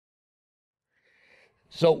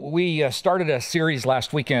So we started a series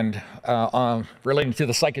last weekend relating to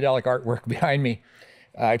the psychedelic artwork behind me.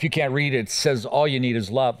 If you can't read it, it says all you need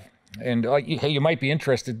is love. And hey, you might be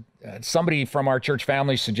interested. Somebody from our church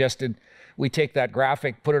family suggested we take that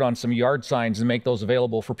graphic, put it on some yard signs and make those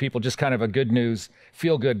available for people, just kind of a good news,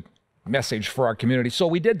 feel good message for our community. So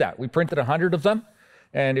we did that. We printed 100 of them.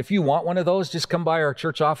 And if you want one of those, just come by our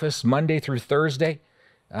church office Monday through Thursday.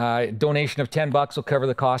 Donation of $10 will cover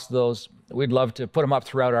the cost of those. We'd love to put them up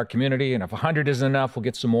throughout our community, and if 100 isn't enough, we'll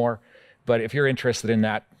get some more. But if you're interested in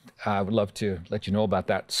that, I would love to let you know about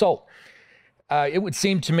that. So it would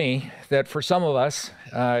seem to me that for some of us,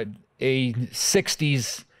 a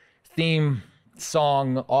 60s theme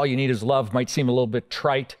song, All You Need Is Love, might seem a little bit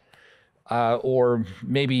trite or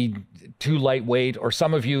maybe too lightweight, or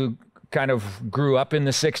some of you kind of grew up in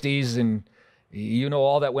the 60s and you know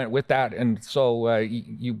all that went with that, and so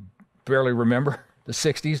you barely remember the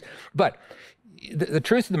 60s. But the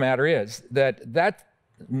truth of the matter is that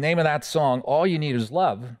name of that song, All You Need Is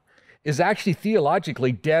Love, is actually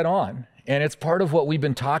theologically dead on. And it's part of what we've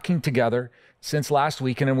been talking together since last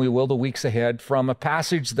weekend, and we will the weeks ahead, from a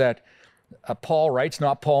passage that Paul writes,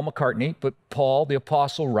 not Paul McCartney, but Paul, the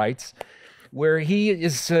apostle, writes, where he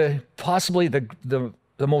is possibly the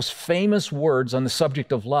most famous words on the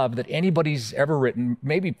subject of love that anybody's ever written,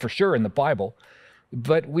 maybe for sure in the Bible.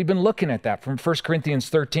 But we've been looking at that from 1 Corinthians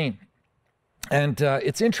 13. And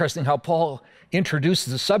it's interesting how Paul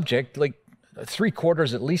introduces the subject, like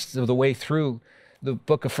 3/4 at least of the way through the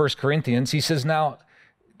book of 1 Corinthians. He says, now,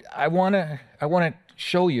 I want to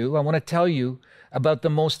show you, I want to tell you about the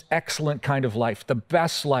most excellent kind of life, the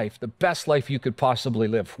best life you could possibly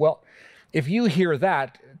live. Well, if you hear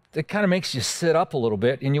that, it kind of makes you sit up a little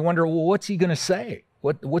bit and you wonder, well, what's he going to say?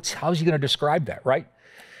 How's he going to describe that, right?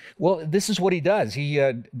 Well, this is what he does. He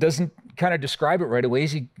doesn't kind of describe it right away.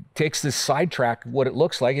 He takes this sidetrack, what it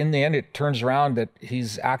looks like. In the end, it turns around that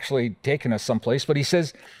he's actually taken us someplace. But he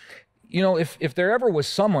says, you know, if there ever was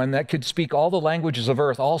someone that could speak all the languages of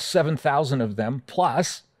earth, all 7,000 of them,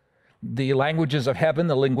 plus the languages of heaven,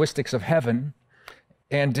 the linguistics of heaven,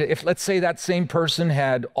 and if, let's say, that same person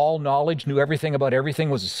had all knowledge, knew everything about everything,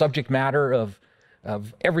 was a subject matter of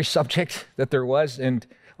every subject that there was, and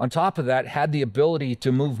on top of that, had the ability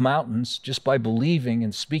to move mountains just by believing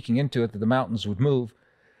and speaking into it that the mountains would move,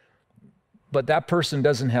 but that person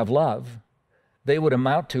doesn't have love, they would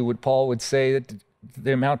amount to what Paul would say, that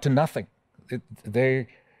they amount to nothing. Their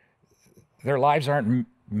lives aren't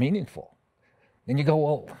meaningful. And you go,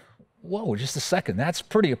 well, whoa, just a second. That's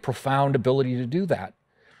pretty a profound ability to do that.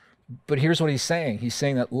 But here's what he's saying. He's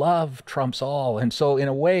saying that love trumps all. And so in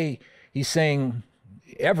a way, he's saying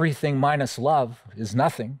everything minus love is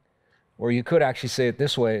nothing. Or you could actually say it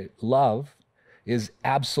this way, love is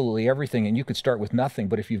absolutely everything. And you could start with nothing,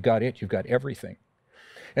 but if you've got it, you've got everything.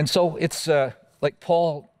 And so it's like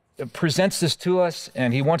Paul presents this to us,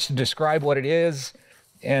 and he wants to describe what it is.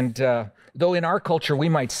 And though in our culture we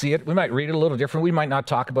might see it, we might read it a little different. We might not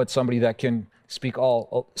talk about somebody that can speak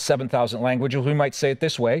all 7,000 languages. We might say it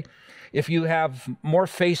this way. If you have more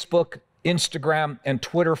Facebook, Instagram, and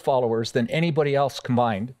Twitter followers than anybody else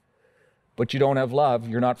combined, but you don't have love,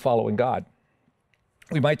 you're not following God.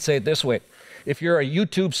 We might say it this way. If you're a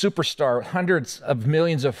YouTube superstar with hundreds of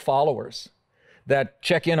millions of followers that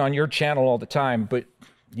check in on your channel all the time, but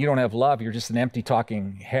you don't have love, you're just an empty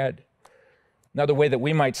talking head. Another way that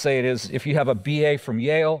we might say it is, if you have a BA from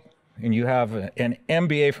Yale and you have an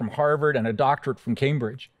MBA from Harvard and a doctorate from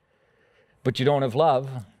Cambridge, but you don't have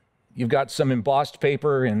love, you've got some embossed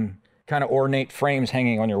paper and kind of ornate frames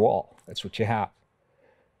hanging on your wall. That's what you have.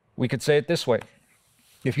 We could say it this way.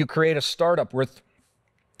 If you create a startup worth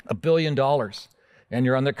 $1 billion and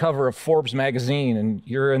you're on the cover of Forbes magazine and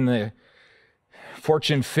you're in the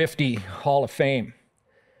Fortune 50 Hall of Fame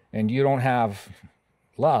and you don't have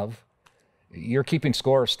love, you're keeping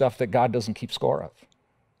score of stuff that God doesn't keep score of.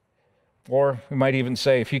 Or we might even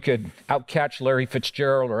say, if you could outcatch Larry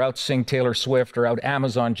Fitzgerald or outsing Taylor Swift or out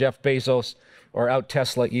Amazon Jeff Bezos or out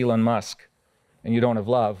Tesla Elon Musk, and you don't have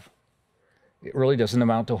love, it really doesn't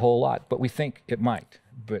amount to a whole lot. But we think it might,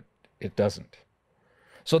 but it doesn't.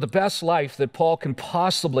 So the best life that Paul can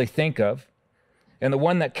possibly think of, and the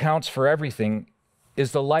one that counts for everything,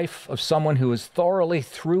 is the life of someone who is thoroughly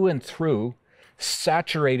through and through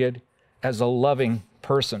saturated as a loving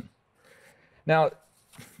person. Now,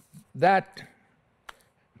 that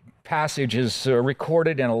passage is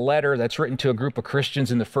recorded in a letter that's written to a group of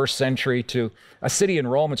Christians in the first century to a city in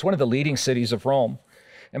Rome. It's one of the leading cities of Rome.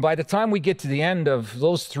 And by the time we get to the end of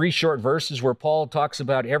those 3 short verses where Paul talks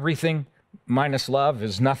about everything minus love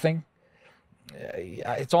is nothing,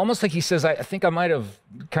 It's almost like he says, I think I might have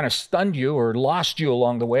kind of stunned you or lost you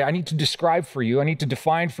along the way. I need to describe for you, I need to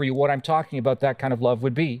define for you what I'm talking about that kind of love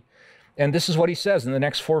would be. And this is what he says in the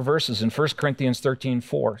next 4 verses in 1 Corinthians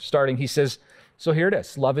 13:4. Starting, he says, so here it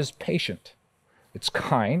is. Love is patient. It's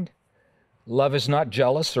kind. Love is not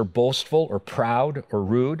jealous or boastful or proud or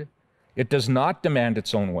rude. It does not demand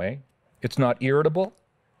its own way. It's not irritable,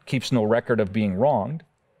 keeps no record of being wronged.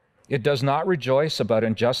 It does not rejoice about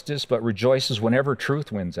injustice, but rejoices whenever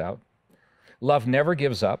truth wins out. Love never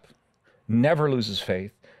gives up, never loses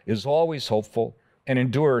faith, is always hopeful, and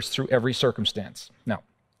endures through every circumstance. Now,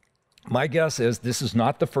 my guess is this is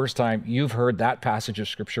not the first time you've heard that passage of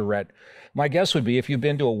Scripture read. My guess would be if you've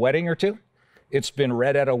been to a wedding or two, it's been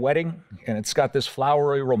read at a wedding, and it's got this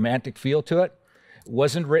flowery, romantic feel to it. It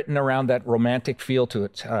wasn't written around that romantic feel to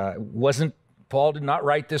it. Paul did not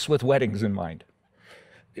write this with weddings in mind.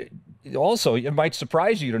 Also, it might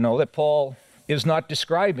surprise you to know that Paul is not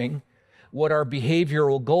describing what our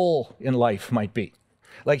behavioral goal in life might be.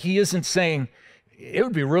 Like, he isn't saying, it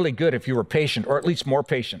would be really good if you were patient, or at least more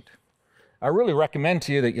patient. I really recommend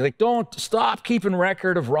to you that you don't stop keeping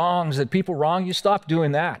record of wrongs, that people wrong you, stop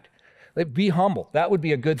doing that. Be humble. That would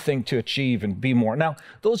be a good thing to achieve and be more. Now,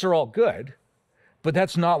 those are all good, but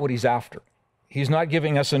that's not what he's after. He's not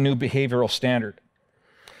giving us a new behavioral standard.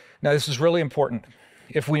 Now, this is really important.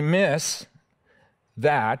 If we miss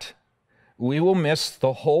that, we will miss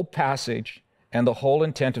the whole passage and the whole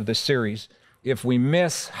intent of this series if we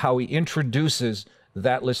miss how he introduces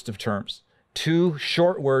that list of terms. 2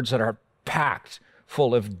 short words that are packed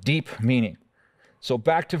full of deep meaning. So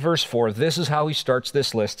back to verse 4, this is how he starts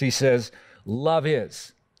this list. He says, love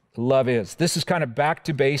is. Love is. This is kind of back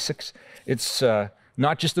to basics. It's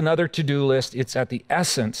not just another to-do list. It's at the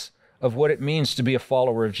essence of what it means to be a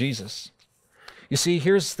follower of Jesus. You see,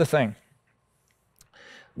 here's the thing.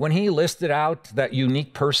 When he listed out that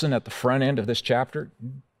unique person at the front end of this chapter,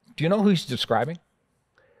 do you know who he's describing?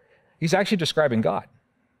 He's actually describing God.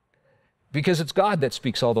 Because it's God that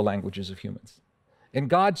speaks all the languages of humans. And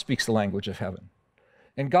God speaks the language of heaven.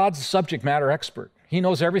 And God's a subject matter expert. He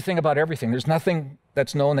knows everything about everything. There's nothing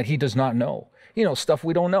that's known that he does not know. He knows stuff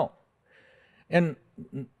we don't know. And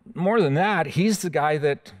more than that, he's the guy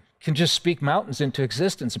that can just speak mountains into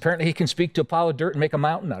existence. Apparently, he can speak to a pile of dirt and make a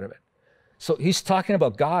mountain out of it. So he's talking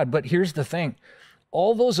about God, but here's the thing.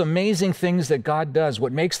 All those amazing things that God does,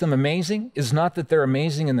 what makes them amazing is not that they're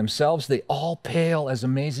amazing in themselves. They all pale as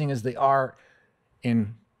amazing as they are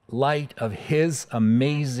in light of his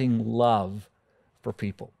amazing love for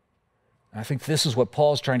people. I think this is what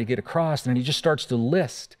Paul's trying to get across, and he just starts to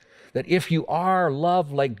list that if you are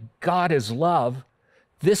love like God is love,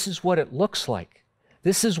 this is what it looks like.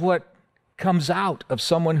 This is what comes out of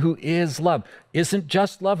someone who is love. Isn't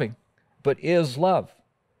just loving, but is love.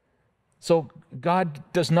 So God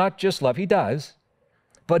does not just love, he does,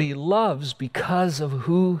 but he loves because of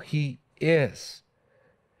who he is.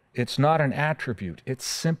 It's not an attribute, it's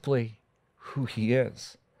simply who he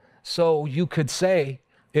is. So you could say,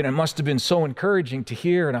 and it must have been so encouraging to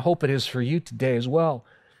hear, and I hope it is for you today as well,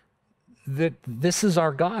 that this is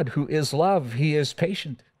our God who is love. He is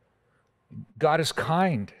patient. God is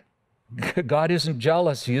kind. God isn't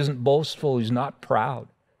jealous. He isn't boastful. He's not proud,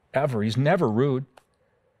 ever. He's never rude.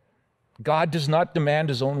 God does not demand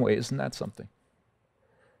his own way. Isn't that something?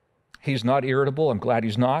 He's not irritable. I'm glad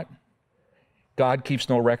he's not. God keeps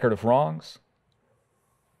no record of wrongs.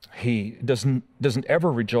 He doesn't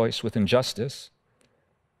ever rejoice with injustice,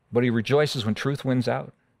 but he rejoices when truth wins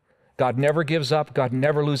out. God never gives up. God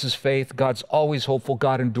never loses faith. God's always hopeful.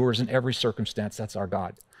 God endures in every circumstance. That's our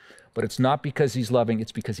God. But it's not because he's loving.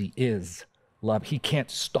 It's because he is love. He can't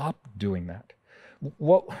stop doing that.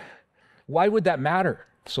 Why would that matter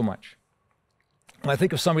so much? I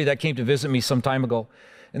think of somebody that came to visit me some time ago,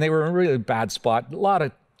 and they were in a really bad spot. A lot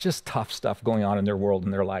of just tough stuff going on in their world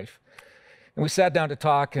and their life. And we sat down to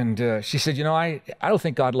talk, and she said, I don't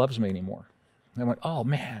think God loves me anymore. And I went, oh,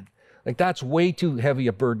 man. That's way too heavy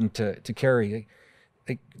a burden to carry.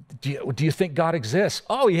 Do you think God exists?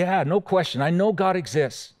 Oh, yeah, no question. I know God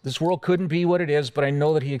exists. This world couldn't be what it is, but I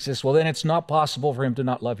know that he exists. Well, then it's not possible for him to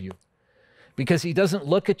not love you, because he doesn't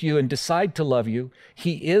look at you and decide to love you.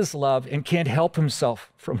 He is love and can't help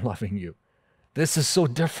himself from loving you. This is so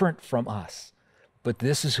different from us, but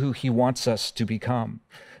this is who he wants us to become.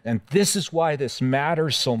 And this is why this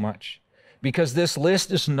matters so much. Because this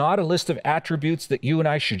list is not a list of attributes that you and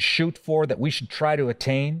I should shoot for, that we should try to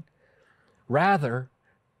attain. Rather,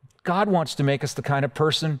 God wants to make us the kind of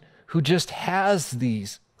person who just has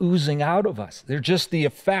these oozing out of us. They're just the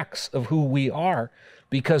effects of who we are,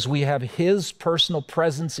 because we have his personal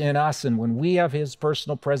presence in us. And when we have his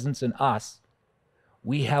personal presence in us,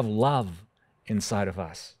 We have love inside of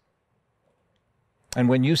us. And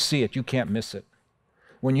when you see it, you can't miss it.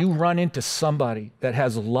 When you run into somebody that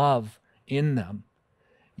has love in them,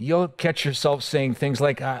 you'll catch yourself saying things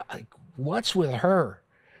like, what's with her?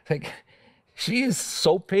 Like, she is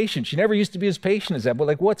so patient. She never used to be as patient as that, but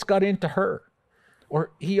like, what's got into her?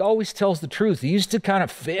 Or he always tells the truth. He used to kind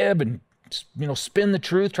of fib and, spin the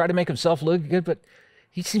truth, try to make himself look good, but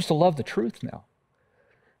he seems to love the truth now.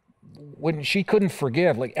 When she couldn't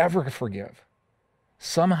forgive, ever forgive,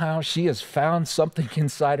 somehow she has found something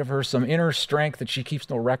inside of her, some inner strength that she keeps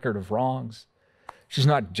no record of wrongs. She's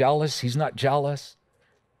not jealous. He's not jealous.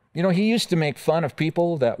 He used to make fun of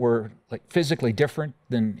people that were physically different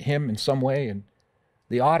than him in some way, and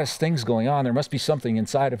the oddest things going on. There must be something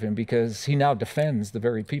inside of him, because he now defends the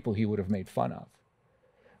very people he would have made fun of.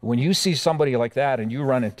 When you see somebody like that and you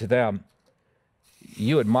run into them,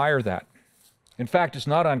 you admire that. In fact, it's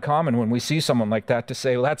not uncommon when we see someone like that to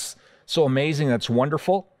say, well, that's so amazing, that's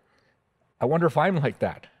wonderful. I wonder if I'm like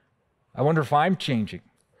that. I wonder if I'm changing.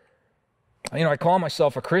 I call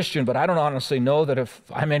myself a Christian, but I don't honestly know that if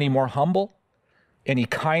I'm any more humble, any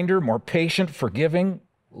kinder, more patient, forgiving,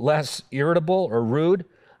 less irritable or rude.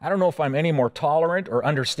 I don't know if I'm any more tolerant or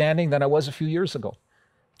understanding than I was a few years ago.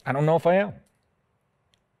 I don't know if I am.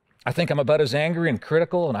 I think I'm about as angry and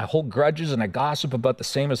critical, and I hold grudges and I gossip about the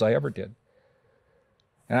same as I ever did.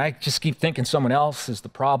 And I just keep thinking someone else is the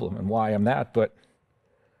problem and why I'm that, but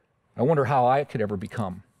I wonder how I could ever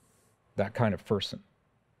become that kind of person.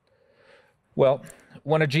 Well,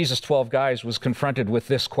 one of Jesus' 12 guys was confronted with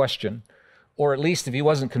this question, or at least if he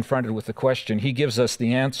wasn't confronted with the question, he gives us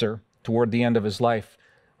the answer toward the end of his life,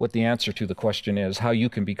 what the answer to the question is, how you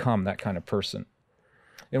can become that kind of person.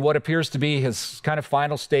 And what appears to be his kind of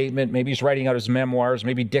final statement, maybe he's writing out his memoirs,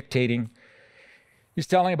 maybe dictating. He's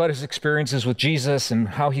telling about his experiences with Jesus and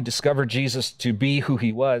how he discovered Jesus to be who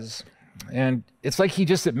he was. And it's like he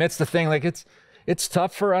just admits the thing, it's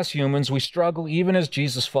tough for us humans. We struggle, even as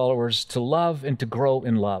Jesus followers, to love and to grow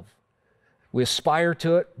in love. We aspire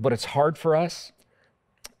to it, but it's hard for us.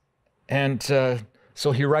 And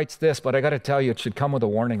so he writes this, but I got to tell you, it should come with a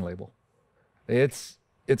warning label. It's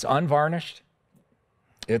unvarnished,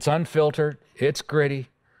 it's unfiltered, it's gritty,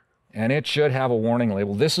 and it should have a warning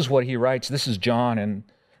label. This is what he writes. This is John, in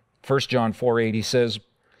 1 John 4:8. He says,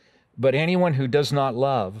 but anyone who does not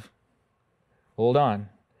love,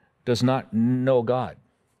 does not know God,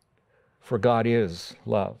 for God is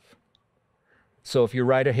love. So if you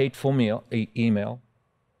write a hateful email,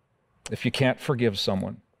 if you can't forgive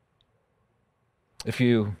someone, if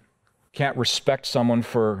you can't respect someone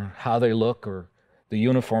for how they look or the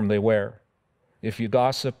uniform they wear, if you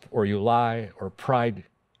gossip or you lie or pride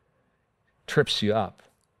trips you up,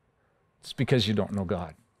 it's because you don't know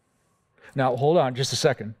God. Now, hold on just a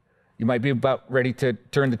second. You might be about ready to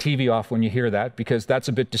turn the TV off when you hear that, because that's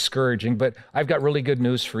a bit discouraging, but I've got really good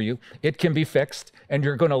news for you. It can be fixed, and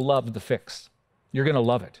you're going to love the fix. You're going to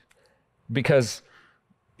love it, because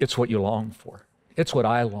it's what you long for. It's what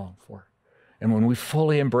I long for. And when we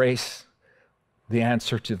fully embrace the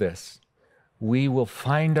answer to this, we will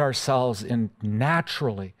find ourselves in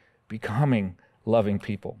naturally becoming loving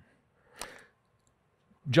people.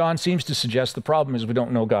 John seems to suggest the problem is we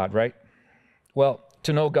don't know God, right? Well,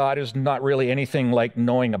 to know God is not really anything like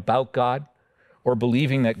knowing about God or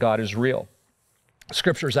believing that God is real.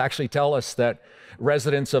 Scriptures actually tell us that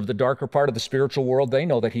residents of the darker part of the spiritual world, they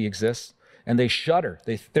know that he exists, and they shudder.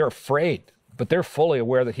 They're afraid, but they're fully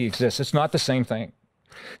aware that he exists. It's not the same thing.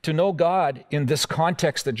 To know God in this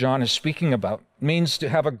context that John is speaking about means to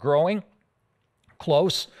have a growing,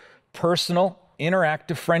 close, personal,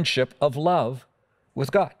 interactive friendship of love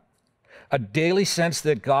with God. A daily sense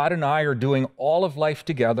that God and I are doing all of life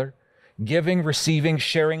together, giving, receiving,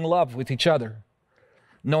 sharing love with each other.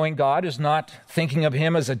 Knowing God is not thinking of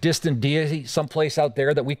him as a distant deity someplace out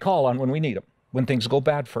there that we call on when we need him, when things go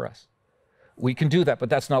bad for us. We can do that, but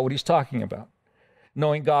that's not what he's talking about.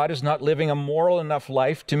 Knowing God is not living a moral enough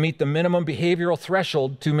life to meet the minimum behavioral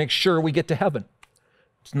threshold to make sure we get to heaven.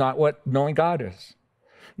 It's not what knowing God is.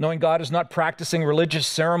 Knowing God is not practicing religious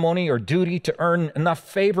ceremony or duty to earn enough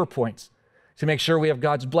favor points to make sure we have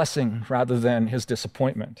God's blessing rather than his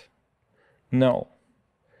disappointment. No.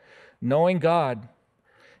 Knowing God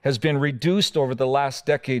has been reduced over the last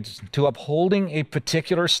decades to upholding a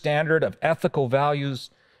particular standard of ethical values,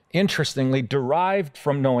 interestingly derived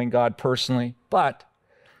from knowing God personally, but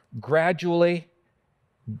gradually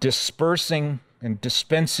dispersing and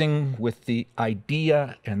dispensing with the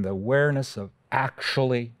idea and the awareness of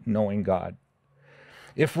actually knowing God.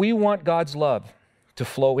 If we want God's love to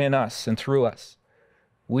flow in us and through us,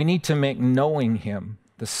 we need to make knowing him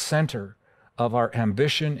the center of our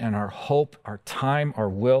ambition and our hope, our time, our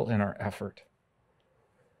will, and our effort.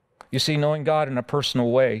 You see, knowing God in a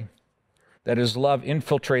personal way, that His love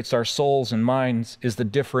infiltrates our souls and minds, is the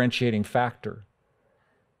differentiating factor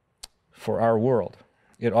for our world.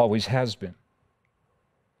 It always has been.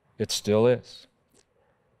 It still is.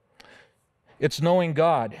 It's knowing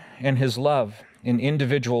God and His love in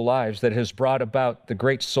individual lives that has brought about the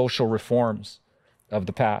great social reforms of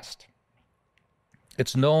the past.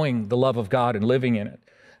 It's knowing the love of God and living in it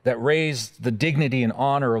that raised the dignity and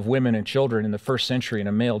honor of women and children in the first century in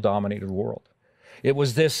a male-dominated world. It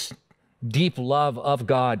was this deep love of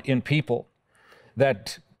God in people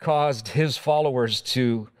that caused His followers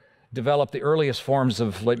to develop the earliest forms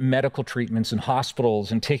of medical treatments in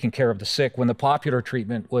hospitals and taking care of the sick, when the popular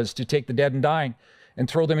treatment was to take the dead and dying and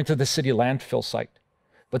throw them into the city landfill site.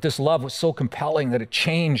 But this love was so compelling that it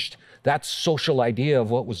changed that social idea of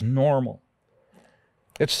what was normal.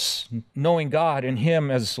 It's knowing God and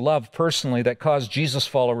Him as love personally that caused Jesus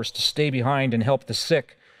followers to stay behind and help the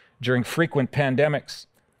sick during frequent pandemics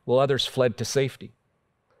while others fled to safety.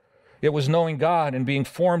 It was knowing God and being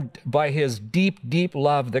formed by His deep, deep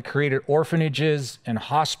love that created orphanages and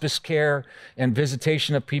hospice care and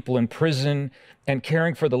visitation of people in prison and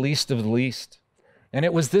caring for the least of the least. And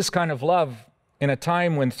it was this kind of love in a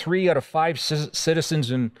time when 3 out of 5 citizens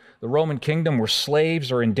in the Roman kingdom were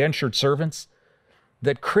slaves or indentured servants,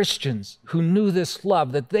 that Christians who knew this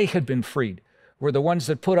love, that they had been freed, were the ones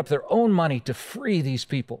that put up their own money to free these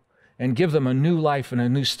people and give them a new life and a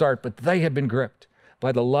new start, but they had been gripped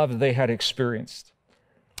by the love they had experienced.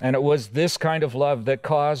 And it was this kind of love that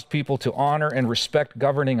caused people to honor and respect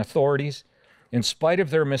governing authorities in spite of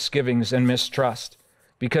their misgivings and mistrust,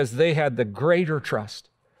 because they had the greater trust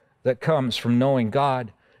that comes from knowing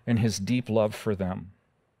God and His deep love for them.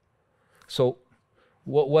 So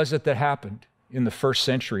what was it that happened in the first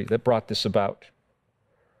century that brought this about?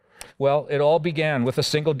 Well, it all began with a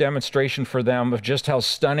single demonstration for them of just how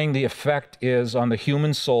stunning the effect is on the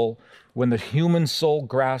human soul when the human soul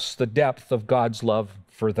grasps the depth of God's love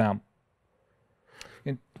for them.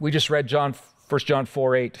 And we just read 1 John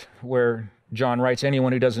 4:8, where John writes,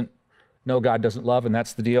 anyone who doesn't know God doesn't love, and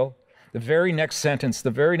that's the deal. The very next sentence,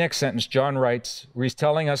 John writes, where he's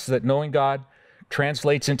telling us that knowing God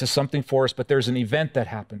translates into something for us, but there's an event that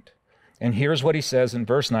happened. And here's what he says in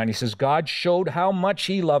verse 9. He says, God showed how much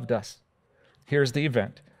He loved us. Here's the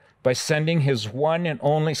event. By sending His one and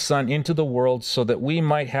only Son into the world so that we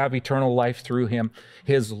might have eternal life through Him.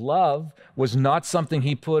 His love was not something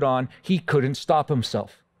He put on. He couldn't stop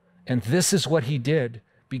Himself. And this is what He did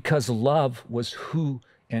because love was who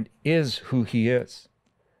and is who He is.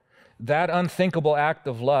 That unthinkable act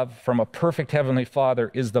of love from a perfect Heavenly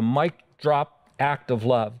Father is the mic drop act of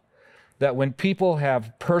love that when people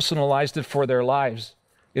have personalized it for their lives,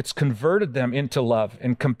 it's converted them into love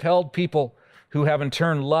and compelled people who have in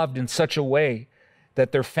turn loved in such a way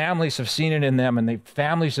that their families have seen it in them, and their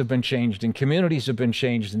families have been changed, and communities have been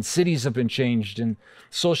changed, and cities have been changed, and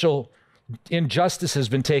social injustice has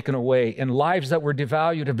been taken away, and lives that were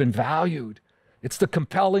devalued have been valued. It's the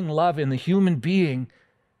compelling love in the human being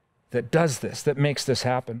that does this, that makes this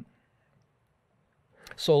happen.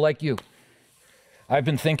 So like you, I've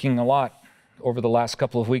been thinking a lot over the last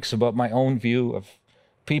couple of weeks about my own view of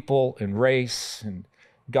people and race and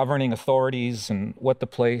governing authorities and what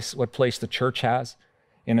place the church has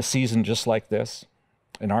in a season just like this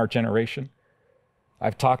in our generation.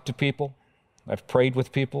 I've talked to people, I've prayed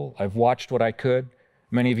with people, I've watched what I could.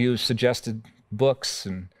 Many of you suggested books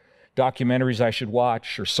and documentaries I should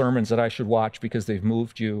watch or sermons that I should watch because they've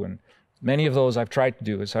moved you, and many of those I've tried to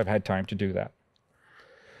do as I've had time to do that.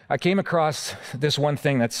 I came across this one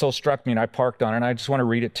thing that so struck me and I parked on it, and I just want to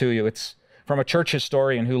read it to you. It's from a church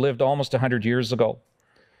historian who lived almost 100 years ago.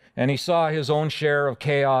 And he saw his own share of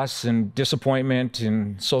chaos and disappointment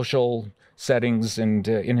in social settings and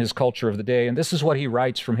in his culture of the day. And this is what he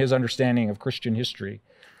writes from his understanding of Christian history.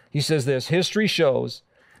 He says this: history shows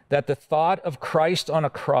that the thought of Christ on a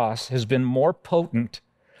cross has been more potent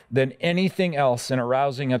than anything else in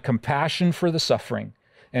arousing a compassion for the suffering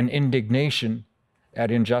and indignation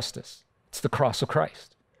at injustice. It's the cross of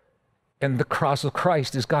Christ. And the cross of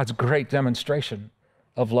Christ is God's great demonstration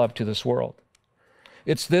of love to this world.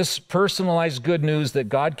 It's this personalized good news that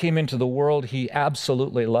God came into the world He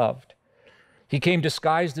absolutely loved. He came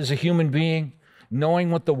disguised as a human being, knowing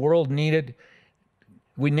what the world needed.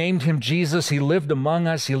 We named Him Jesus. He lived among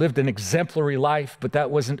us. He lived an exemplary life, but that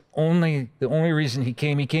wasn't the only reason He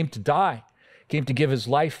came. He came to die. He came to give His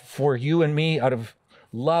life for you and me out of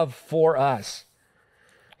love for us.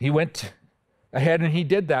 He went ahead and He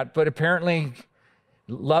did that, but apparently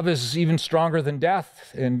love is even stronger than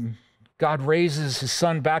death, and God raises his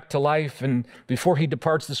son back to life, and before he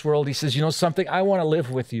departs this world, he says, you know something? I want to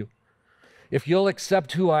live with you. If you'll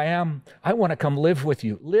accept who I am, I want to come live with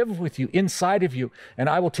you inside of you, and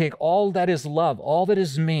I will take all that is love, all that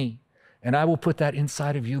is me, and I will put that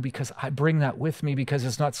inside of you because I bring that with me because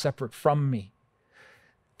it's not separate from me.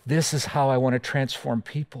 This is how I want to transform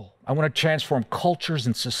people. I want to transform cultures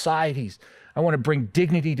and societies. I want to bring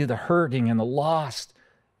dignity to the hurting and the lost.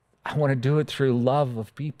 I want to do it through love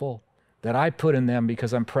of people that I put in them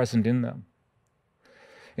because I'm present in them.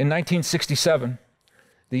 In 1967,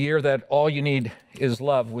 the year that All You Need Is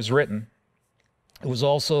Love was written, it was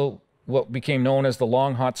also what became known as the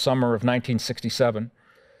Long Hot Summer of 1967.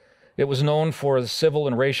 It was known for the civil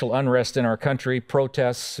and racial unrest in our country,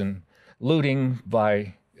 protests and looting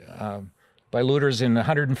by looters in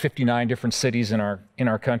 159 different cities in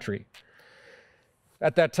our country.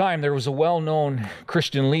 At that time, there was a well-known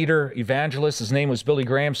Christian leader, evangelist. His name was Billy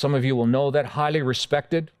Graham. Some of you will know that, highly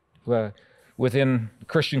respected within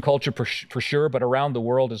Christian culture for sure, but around the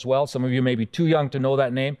world as well. Some of you may be too young to know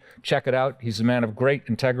that name. Check it out. He's a man of great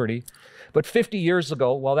integrity. But 50 years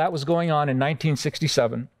ago, while that was going on in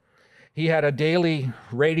 1967, he had a daily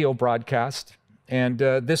radio broadcast, and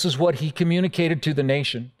this is what he communicated to the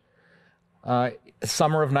nation.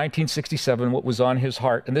 Summer of 1967, what was on his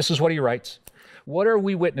heart. And this is what he writes. What are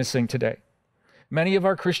we witnessing today? Many of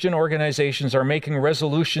our Christian organizations are making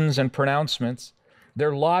resolutions and pronouncements.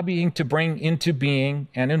 They're lobbying to bring into being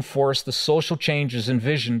and enforce the social changes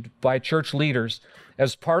envisioned by church leaders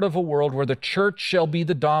as part of a world where the church shall be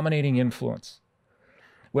the dominating influence.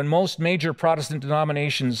 When most major Protestant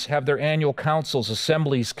denominations have their annual councils,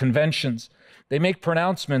 assemblies, conventions, they make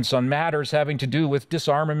pronouncements on matters having to do with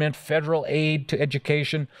disarmament, federal aid to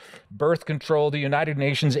education, birth control, the United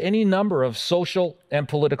Nations, any number of social and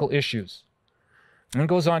political issues. And it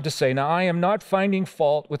goes on to say, now I am not finding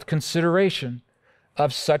fault with consideration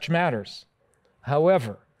of such matters.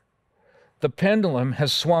 However, the pendulum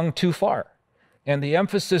has swung too far, and the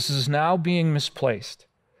emphasis is now being misplaced.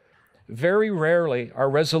 Very rarely are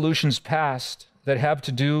resolutions passed that have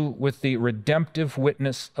to do with the redemptive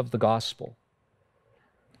witness of the gospel.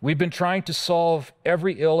 We've been trying to solve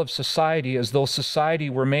every ill of society as though society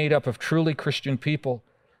were made up of truly Christian people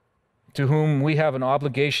to whom we have an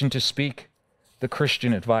obligation to speak the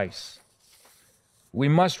Christian advice. We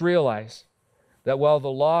must realize that while the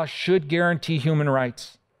law should guarantee human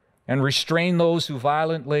rights and restrain those who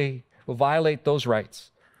violate those rights,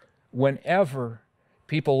 whenever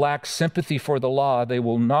people lack sympathy for the law, they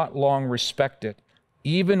will not long respect it,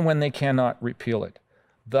 even when they cannot repeal it.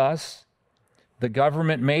 Thus, the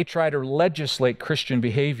government may try to legislate Christian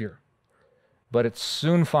behavior, but it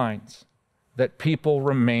soon finds that people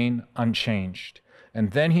remain unchanged. And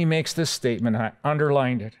then he makes this statement, I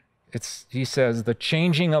underlined it. He says, the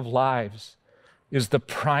changing of lives is the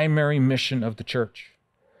primary mission of the church.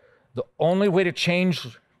 The only way to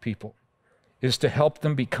change people is to help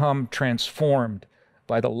them become transformed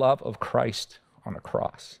by the love of Christ on a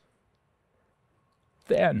cross.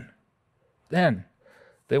 Then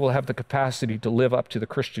they will have the capacity to live up to the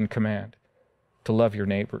Christian command to love your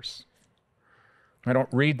neighbors. I don't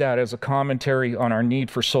read that as a commentary on our need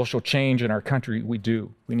for social change in our country. We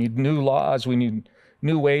do. We need new laws. We need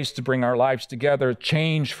new ways to bring our lives together.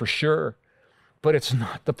 Change for sure. But it's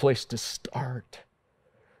not the place to start.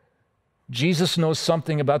 Jesus knows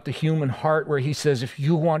something about the human heart where he says, if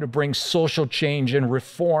you want to bring social change and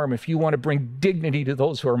reform, if you want to bring dignity to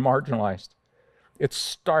those who are marginalized, it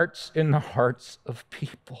starts in the hearts of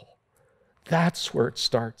people. That's where it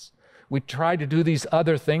starts. We try to do these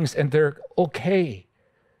other things and they're okay.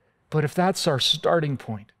 But if that's our starting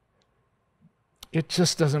point, it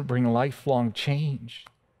just doesn't bring lifelong change.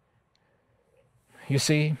 You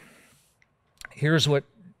see, here's what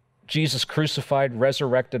Jesus crucified,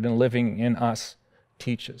 resurrected, and living in us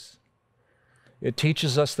teaches. It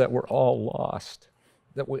teaches us that we're all lost,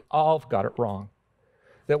 that we all got it wrong,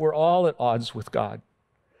 that we're all at odds with God.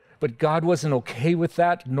 But God wasn't okay with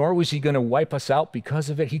that, nor was he going to wipe us out because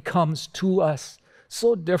of it. He comes to us,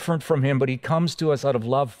 so different from him, but he comes to us out of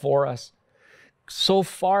love for us. So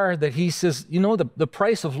far that he says, you know, the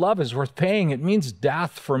price of love is worth paying. It means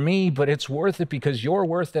death for me, but it's worth it because you're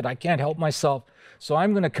worth it. I can't help myself. So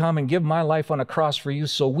I'm going to come and give my life on a cross for you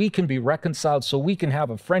so we can be reconciled, so we can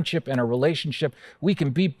have a friendship and a relationship. We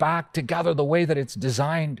can be back together the way that it's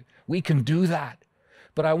designed. We can do that.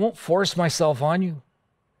 But I won't force myself on you.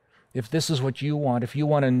 If this is what you want, if you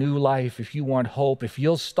want a new life, if you want hope, if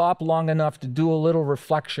you'll stop long enough to do a little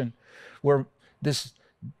reflection where this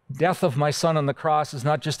death of my son on the cross is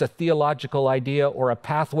not just a theological idea or a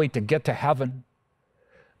pathway to get to heaven,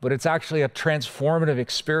 but it's actually a transformative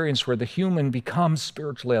experience where the human becomes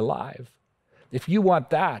spiritually alive. If you want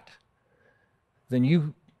that, then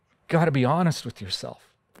you got to be honest with yourself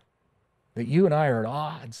that you and I are at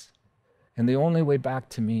odds. And the only way back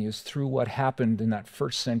to me is through what happened in that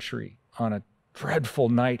first century on a dreadful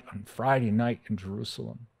night on Friday night in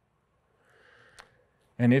Jerusalem.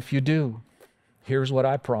 And if you do, here's what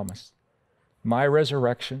I promise. My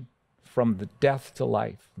resurrection from the death to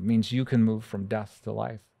life means you can move from death to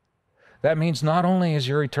life. That means not only is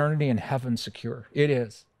your eternity in heaven secure, it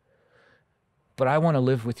is, but I want to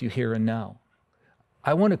live with you here and now.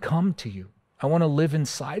 I want to come to you. I want to live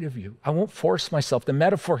inside of you. I won't force myself. The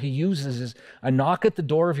metaphor he uses is a knock at the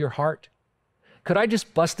door of your heart. Could I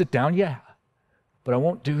just bust it down? Yeah, but I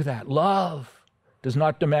won't do that. Love does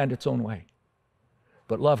not demand its own way,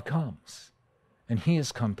 but love comes, and he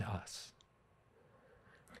has come to us.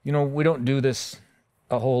 You know, we don't do this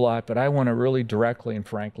a whole lot, but I want to really directly and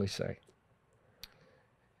frankly say,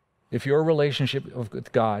 if your relationship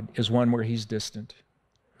with God is one where he's distant,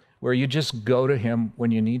 where you just go to him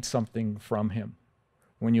when you need something from him,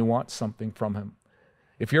 when you want something from him,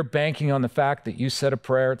 if you're banking on the fact that you said a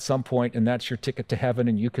prayer at some point and that's your ticket to heaven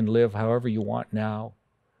and you can live however you want now,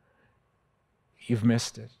 you've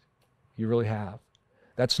missed it. You really have.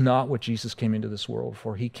 That's not what Jesus came into this world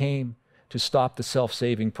for. He came to stop the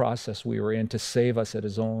self-saving process we were in, to save us at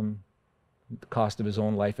the cost of his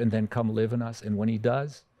own life, and then come live in us. And when he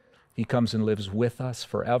does, he comes and lives with us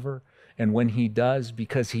forever. And when he does,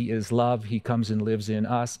 because he is love, he comes and lives in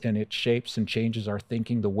us, and it shapes and changes our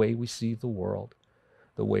thinking, the way we see the world,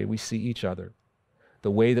 the way we see each other,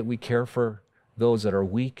 the way that we care for those that are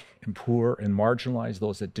weak and poor and marginalized,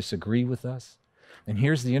 those that disagree with us. And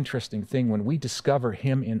here's the interesting thing. When we discover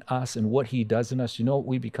him in us and what he does in us, you know what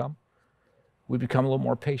we become? We become a little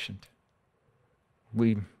more patient.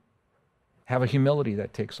 We have a humility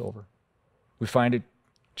that takes over. We find it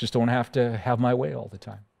just don't have to have my way all the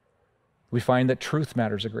time. We find that truth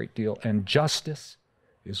matters a great deal, and justice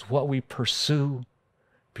is what we pursue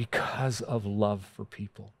because of love for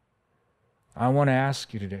people. I want to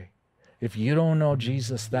ask you today, if you don't know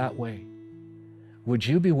Jesus that way, would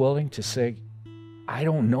you be willing to say, I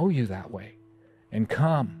don't know you that way, and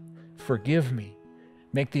come, forgive me,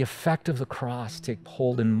 make the effect of the cross take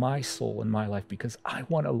hold in my soul and my life, because I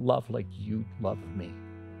want to love like you love me.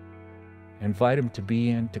 Invite him to be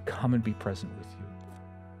in, to come and be present with you,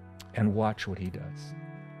 and watch what he does.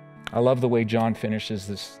 I love the way John finishes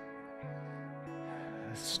this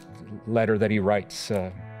letter that he writes,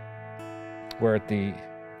 where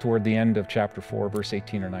toward the end of chapter 4, verse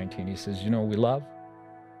 18 or 19, he says, you know, we love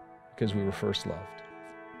because we were first loved.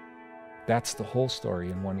 That's the whole story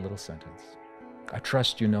in one little sentence. I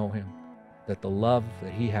trust you know him, that the love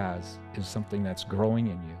that he has is something that's growing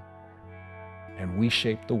in you, and we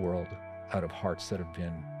shape the world out of hearts that have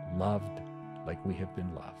been loved like we have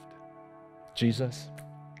been loved. Jesus,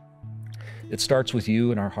 it starts with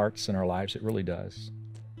you in our hearts and our lives. It really does.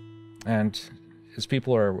 And as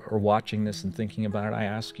people are watching this and thinking about it, I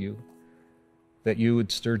ask you that you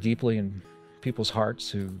would stir deeply in people's hearts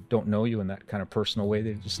who don't know you in that kind of personal way.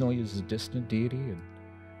 They just know you as a distant deity, and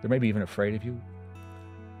they're maybe even afraid of you.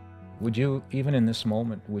 Would you, even in this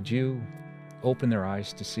moment, would you open their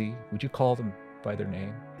eyes to see? Would you call them by their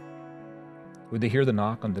name? Would they hear the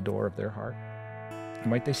knock on the door of their heart?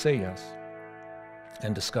 Might they say yes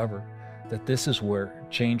and discover that this is where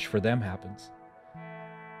change for them happens?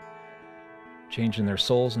 Change in their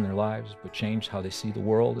souls and their lives, but change how they see the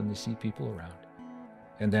world and they see people around.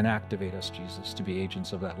 And then activate us, Jesus, to be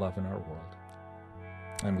agents of that love in our world.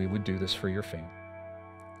 And we would do this for your fame,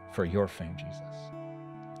 Jesus.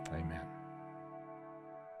 Amen.